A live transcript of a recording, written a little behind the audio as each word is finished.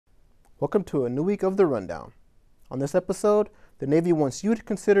Welcome to a new week of The Rundown. On this episode, the Navy wants you to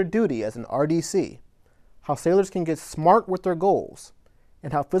consider duty as an RDC, how sailors can get smart with their goals,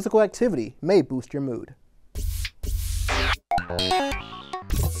 and how physical activity may boost your mood.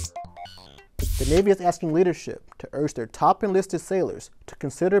 The Navy is asking leadership to urge their top enlisted sailors to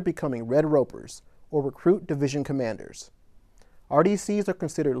consider becoming Red Ropers or recruit division commanders. RDCs are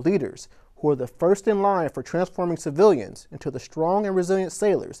considered leaders who are the first in line for transforming civilians into the strong and resilient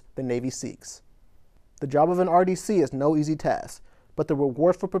sailors the Navy seeks. The job of an RDC is no easy task, but the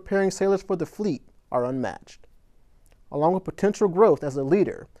rewards for preparing sailors for the fleet are unmatched. Along with potential growth as a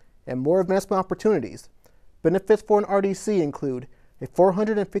leader and more advancement opportunities, benefits for an RDC include a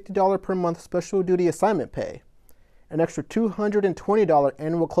 $450 per month special duty assignment pay, an extra $220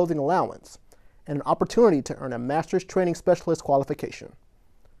 annual clothing allowance, and an opportunity to earn a Master's Training Specialist qualification.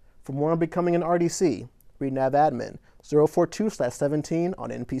 For more on becoming an RDC, read NAVADMIN 042/17 on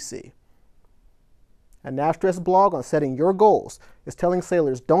NPC. A NAVSTRESS blog on setting your goals is telling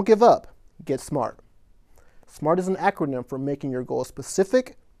sailors don't give up, get smart. SMART is an acronym for making your goals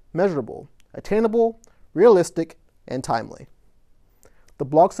specific, measurable, attainable, realistic, and timely. The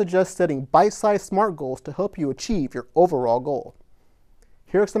blog suggests setting bite-sized SMART goals to help you achieve your overall goal.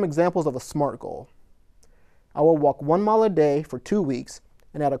 Here are some examples of a SMART goal. I will walk 1 mile a day for 2 weeks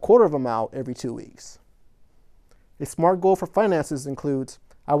and add a quarter of a mile every 2 weeks. A SMART goal for finances includes,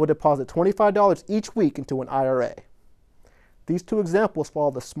 I will deposit $25 each week into an IRA. These two examples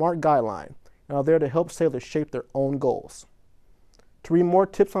follow the SMART guideline and are there to help sailors shape their own goals. To read more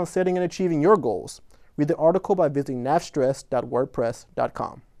tips on setting and achieving your goals, read the article by visiting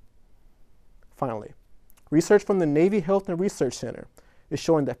navstress.wordpress.com. Finally, research from the Navy Health and Research Center is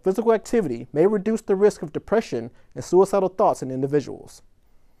showing that physical activity may reduce the risk of depression and suicidal thoughts in individuals.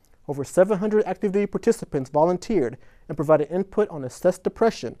 Over 700 active duty participants volunteered and provided input on assessed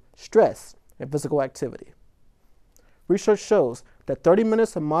depression, stress, and physical activity. Research shows that 30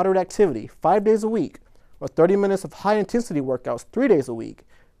 minutes of moderate activity 5 days a week or 30 minutes of high-intensity workouts 3 days a week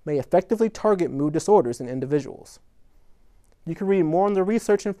may effectively target mood disorders in individuals. You can read more on the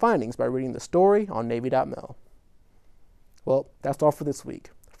research and findings by reading the story on Navy.mil. Well, that's all for this week.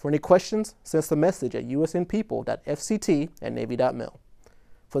 For any questions, send us a message at usnpeople.fct@navy.mil.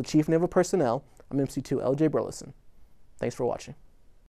 For the Chief Naval Personnel, I'm MC2 LJ Burleson. Thanks for watching.